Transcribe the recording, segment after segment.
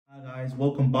Guys,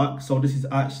 welcome back. So this is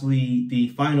actually the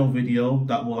final video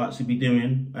that we'll actually be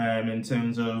doing in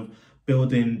terms of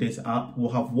building this app.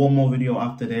 We'll have one more video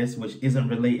after this which isn't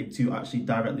related to actually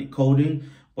directly coding,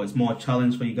 but it's more a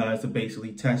challenge for you guys to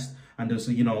basically test and just,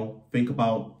 think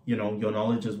about, your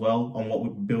knowledge as well on what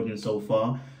we've been building so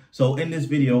far. So in this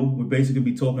video, we're basically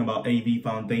be talking about AV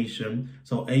Foundation.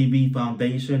 So AV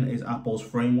Foundation is Apple's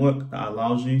framework that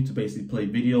allows you to basically play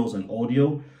videos and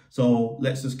audio. So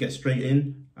let's just get straight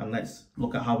in and let's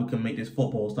look at how we can make this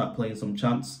football start playing some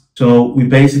chants. So we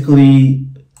basically,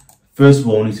 first of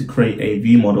all, need to create a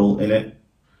view model in it.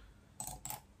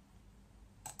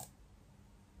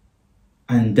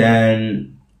 And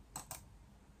then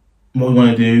what we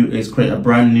want to do is create a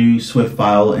brand new Swift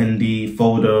file in the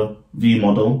folder view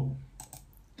model.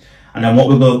 And then what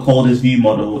we're going to call this view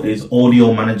model is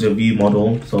Audio Manager View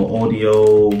Model. So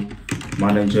Audio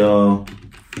Manager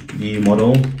View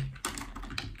Model.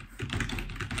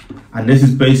 And this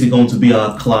is basically going to be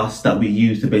our class that we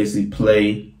use to basically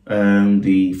play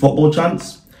the football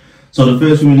chants. So the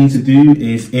first thing we need to do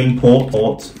is import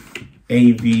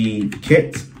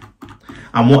AVKit.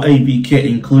 And what AVKit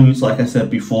includes, like I said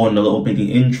before in the little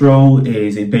bitty intro,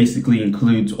 is it basically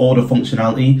includes all the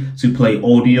functionality to play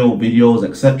audio, videos,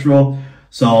 etc.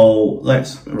 So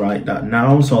let's write that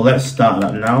now. So let's start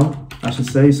that now, I should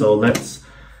say. So let's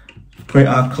create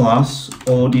our class,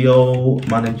 Audio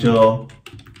Manager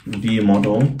View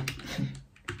Model.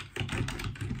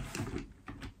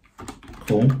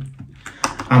 Cool.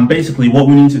 And basically what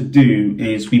we need to do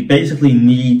is we basically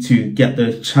need to get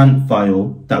the chant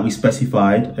file that we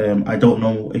specified. I don't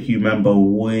know if you remember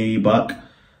way back.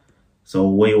 So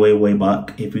way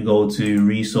back, if we go to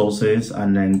resources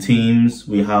and then teams,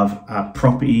 we have a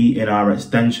property in our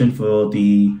extension for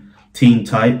the team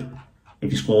type.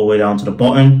 If you scroll all the way down to the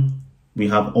bottom, we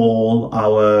have all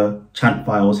our chant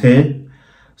files here.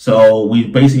 So we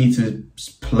basically need to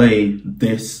play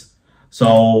this.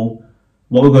 So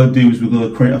what we're going to do is we're going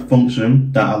to create a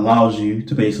function that allows you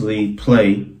to basically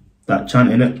play that chant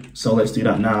in it. So let's do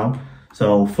that now.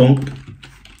 So func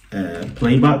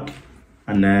playback,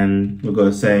 and then we're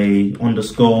going to say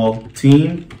underscore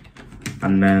team,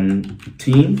 and then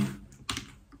team.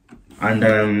 And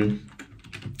then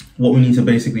what we need to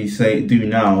basically do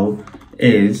now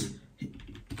is,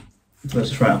 let's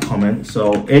just write a comment.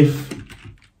 So if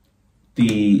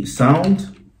the sound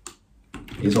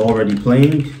is already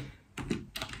playing,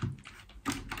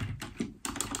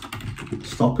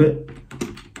 stop it.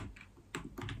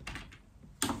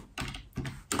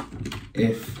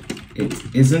 If it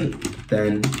isn't,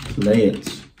 then play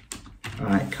it.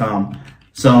 Alright, calm.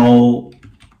 So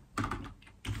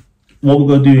what we're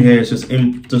going to do here is just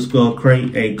go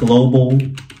create a global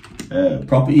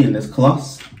property in this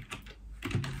class.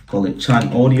 Call it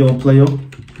chant audio player,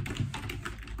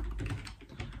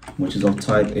 which is of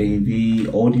type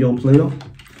AVAudioPlayer.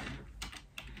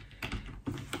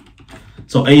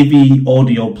 So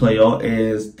AVAudioPlayer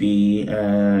is the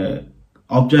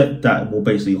object that will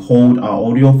basically hold our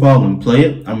audio file and play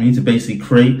it. And we need to basically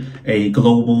create a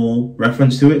global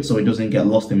reference to it so it doesn't get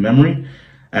lost in memory.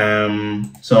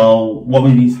 So what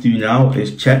we need to do now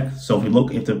is check. So if we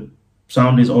look, if the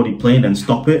sound is already playing, then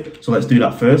stop it. So let's do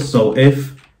that first. So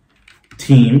if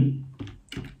team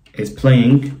is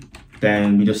playing,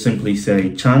 then we just simply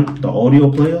say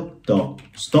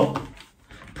chant.audioplayer.stop.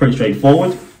 Pretty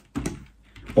straightforward.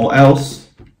 Or else,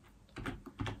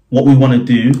 what we want to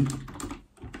do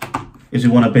is we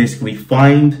want to basically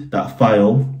find that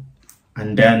file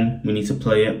and then we need to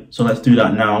play it. So let's do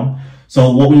that now. So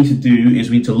what we need to do is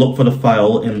we need to look for the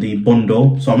file in the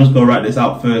bundle. So I'm just going to write this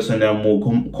out first and then we'll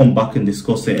come back and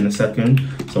discuss it in a second.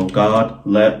 So guard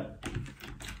let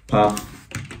path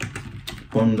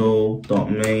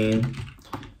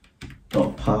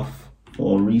bundle.main.path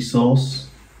for resource.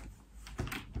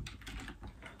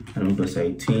 And I'm going to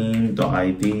say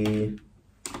team.id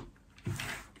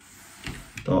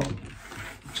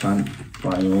 .chant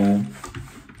file. I'm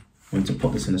going to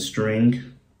put this in a string.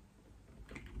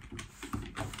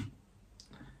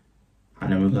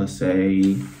 And then we're going to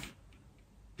say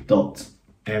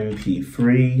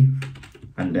 .mp3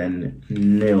 and then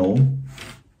nil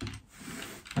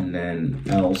and then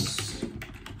else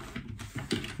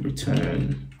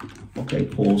return. Okay,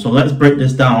 cool. So let's break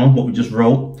this down, what we just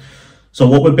wrote. So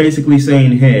what we're basically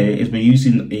saying here is we're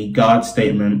using a guard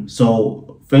statement. So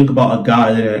think about a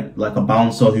guy in it, like a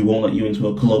bouncer who won't let you into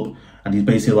a club, and he's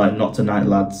basically like, not tonight,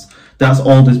 lads. That's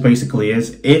all this basically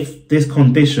is. If this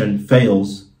condition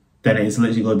fails, then it's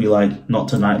literally going to be like, not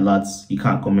tonight, lads, you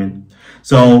can't come in.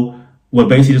 So we're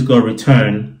basically just going to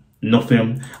return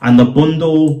nothing. And the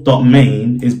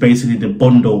bundle.main is basically the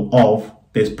bundle of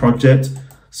this project.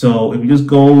 So if we just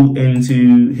go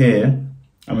into here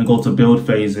and we go to build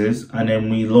phases and then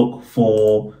we look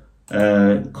for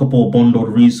a couple of bundled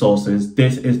resources,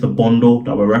 this is the bundle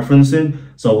that we're referencing.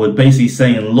 So we're basically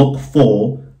saying look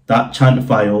for that chant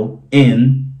file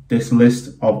in this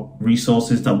list of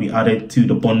resources that we added to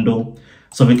the bundle.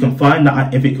 So if it can find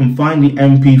that, if it can find the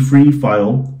MP3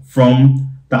 file from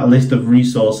that list of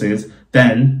resources,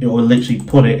 then it will literally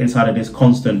put it inside of this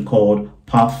constant called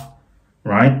path,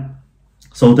 right?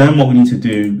 So then what we need to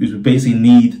do is we basically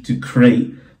need to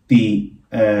create the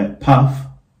path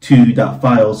to that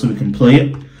file so we can play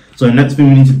it. So the next thing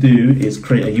we need to do is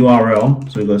create a URL.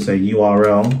 So we're going to say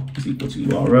URL is equal to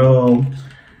URL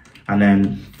and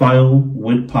then file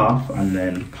with path and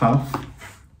then path.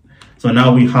 So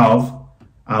now we have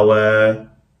our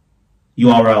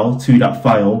URL to that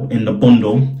file in the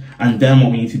bundle, and then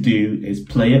what we need to do is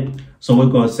play it. So what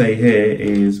we're going to say here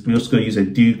is we're just going to use a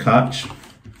do catch,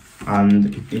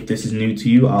 and if this is new to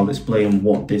you, I'll explain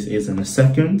what this is in a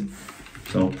second.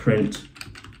 So print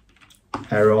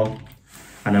error,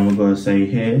 and then we're going to say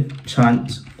here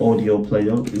chant audio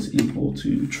player is equal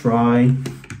to try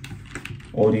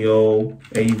audio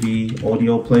AV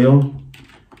audio player,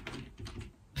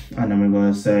 and then we're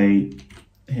going to say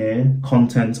here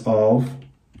content of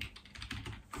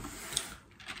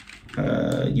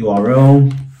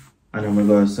URL, and then we're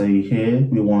going to say here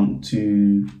we want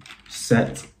to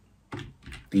set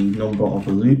the number of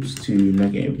loops to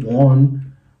 -1,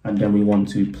 and then we want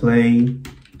to play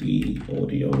the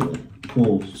audio.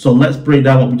 Cool. So let's break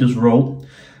down what we just wrote.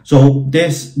 So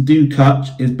this do catch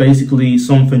is basically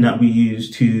something that we use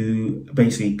to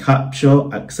basically capture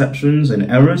exceptions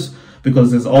and errors,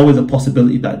 because there's always a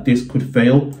possibility that this could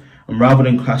fail. And rather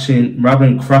than crashing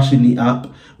the app,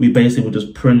 we basically will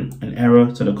just print an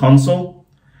error to the console.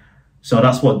 So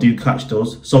that's what do catch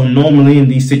does. So normally in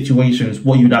these situations,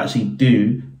 what you'd actually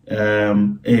do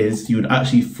is you would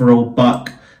actually throw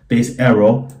back this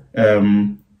error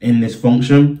in this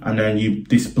function, and then you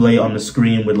display it on the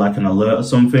screen with like an alert or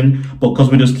something. But because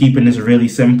we're just keeping this really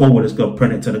simple, we're just going to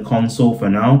print it to the console for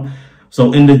now.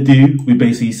 So in the do, we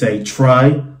basically say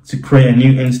try to create a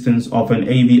new instance of an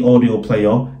AV audio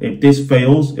player. If this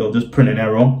fails, it'll just print an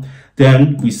error.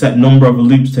 Then we set number of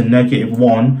loops to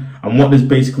 -1. And what this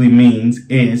basically means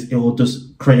is it will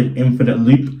just create an infinite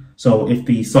loop. So if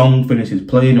the song finishes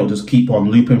playing, it'll just keep on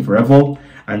looping forever.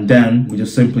 And then we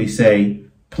just simply say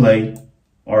play.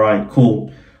 All right,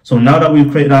 cool. So now that we've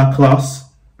created our class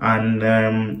and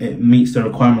it meets the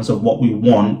requirements of what we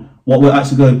want, what we're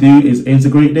actually going to do is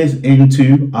integrate this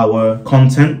into our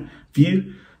content view.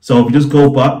 So if we just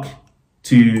go back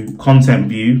to content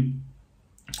view,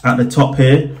 at the top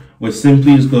here, we're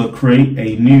simply just going to create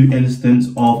a new instance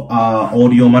of our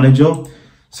audio manager.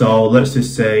 So let's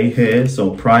just say here, so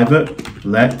private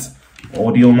let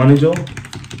audio manager.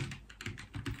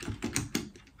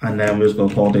 And then we're just going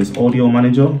to call this audio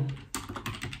manager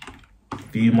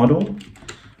view model.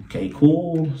 Okay,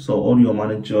 cool. So audio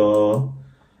manager.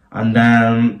 And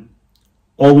then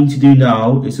all we need to do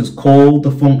now is just call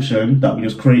the function that we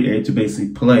just created to basically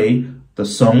play the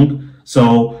song.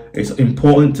 So it's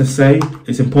important to say,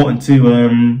 it's important to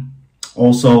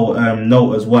also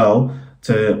note as well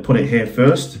to put it here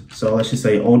first. So let's just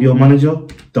say audio manager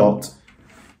dot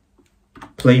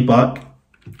playback,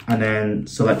 and then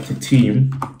select the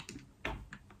team.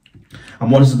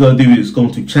 And what this is going to do is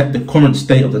going to check the current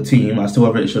state of the team as to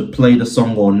whether it should play the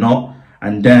song or not,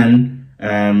 and then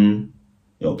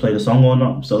it'll play the song or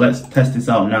not. So let's test this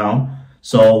out now.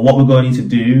 So what we're going to need to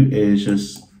do is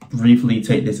just briefly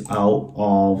take this out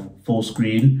of full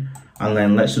screen, and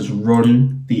then let's just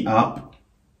run the app.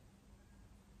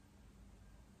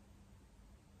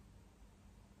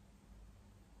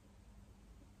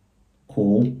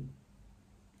 Cool.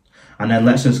 And then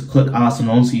let's just click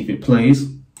Arsenal, see if it plays.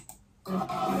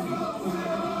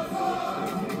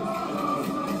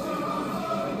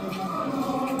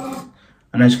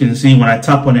 And as you can see, when I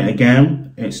tap on it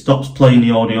again, it stops playing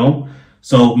the audio.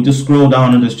 So we just scroll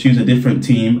down and just choose a different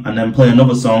team and then play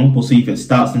another song. We'll see if it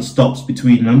starts and stops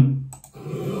between them.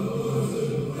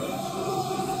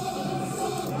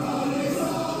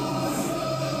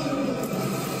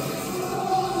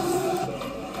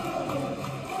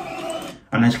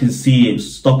 And as you can see, it's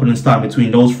stopping and starting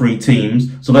between those three teams.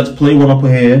 So let's play one up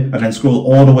here and then scroll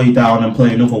all the way down and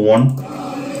play another one.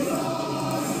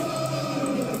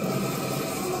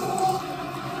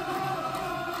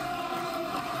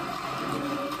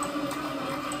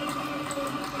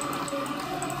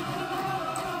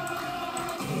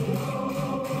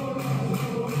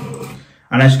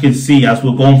 And as you can see, as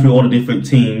we're going through all the different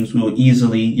teams, we were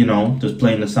easily, you know, just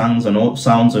playing the sounds and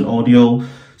audio.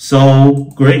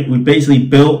 So great, we basically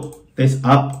built this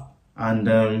app, and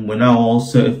we're now all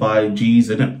certified G's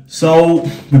in it. So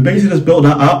we basically just built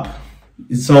that app.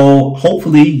 So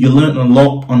hopefully you learned a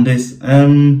lot on this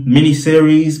mini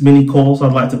series, mini course,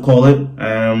 I'd like to call it.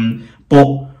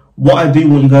 But what I do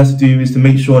want you guys to do is to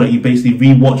make sure that you basically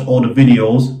rewatch all the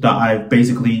videos that I've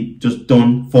basically just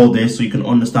done for this, so you can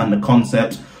understand the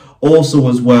concepts. Also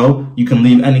as well, you can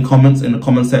leave any comments in the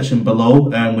comment section below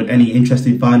with any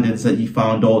interesting findings that you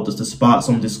found, or just to spark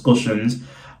some discussions.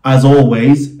 As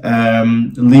always,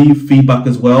 leave feedback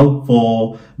as well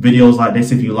for videos like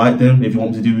this if you like them. If you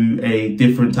want me to do a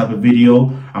different type of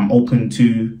video, I'm open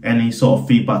to any sort of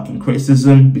feedback and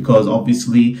criticism, because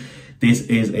obviously this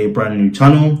is a brand new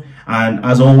channel. And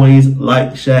as always,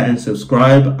 like, share and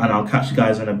subscribe, and I'll catch you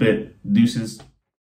guys in a bit. Deuces.